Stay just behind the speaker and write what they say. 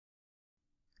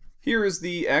Here is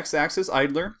the X Axis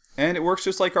idler, and it works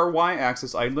just like our Y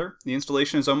Axis idler. The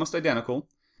installation is almost identical.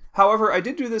 However, I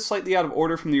did do this slightly out of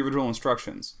order from the original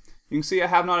instructions. You can see I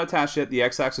have not attached yet the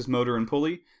X Axis motor and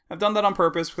pulley. I've done that on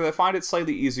purpose because I find it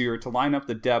slightly easier to line up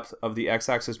the depth of the X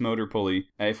Axis motor pulley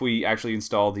if we actually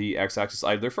install the X Axis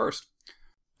idler first.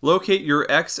 Locate your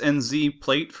X and Z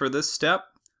plate for this step.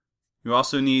 You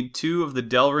also need 2 of the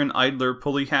Delrin idler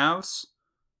pulley halves,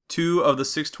 2 of the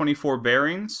 624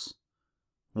 bearings,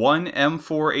 1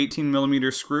 M4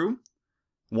 18mm screw,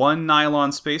 1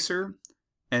 nylon spacer,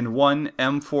 and 1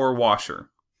 M4 washer.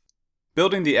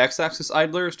 Building the X-axis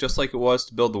idler is just like it was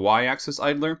to build the Y-axis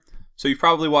idler, so you've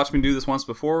probably watched me do this once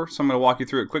before, so I'm going to walk you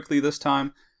through it quickly this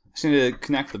time. I just need to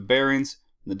connect the bearings,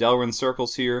 the Delrin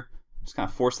circles here, just kind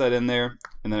of force that in there,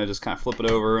 and then I just kind of flip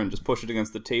it over and just push it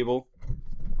against the table.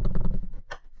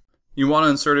 You want to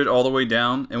insert it all the way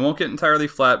down. It won't get entirely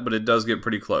flat, but it does get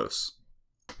pretty close.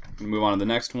 Move on to the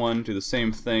next one, do the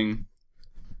same thing,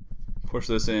 push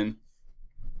this in,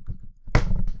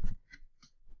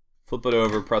 flip it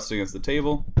over, press it against the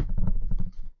table.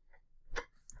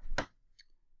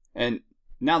 And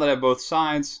now that I have both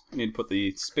sides, I need to put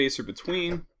the spacer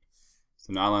between. So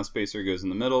the nylon spacer goes in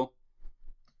the middle.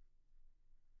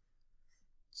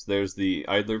 So there's the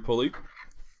idler pulley.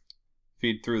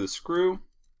 Feed through the screw,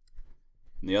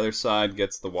 and the other side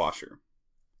gets the washer.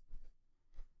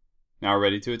 Now we're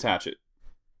ready to attach it.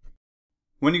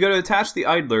 When you go to attach the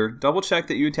idler, double check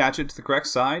that you attach it to the correct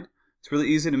side. It's really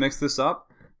easy to mix this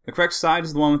up. The correct side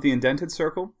is the one with the indented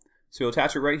circle, so you'll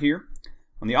attach it right here.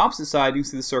 On the opposite side, you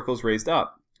can see the circle is raised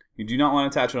up. You do not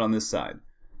want to attach it on this side.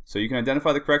 So you can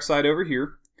identify the correct side over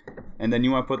here, and then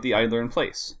you want to put the idler in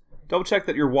place. Double check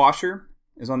that your washer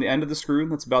is on the end of the screw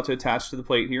that's about to attach to the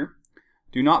plate here.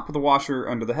 Do not put the washer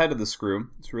under the head of the screw.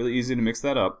 It's really easy to mix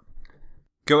that up.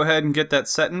 Go ahead and get that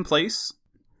set in place.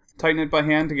 Tighten it by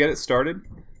hand to get it started,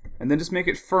 and then just make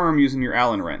it firm using your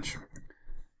Allen wrench.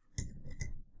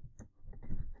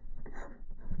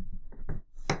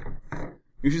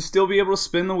 You should still be able to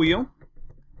spin the wheel.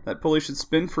 That pulley should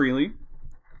spin freely.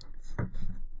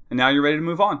 And now you're ready to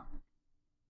move on.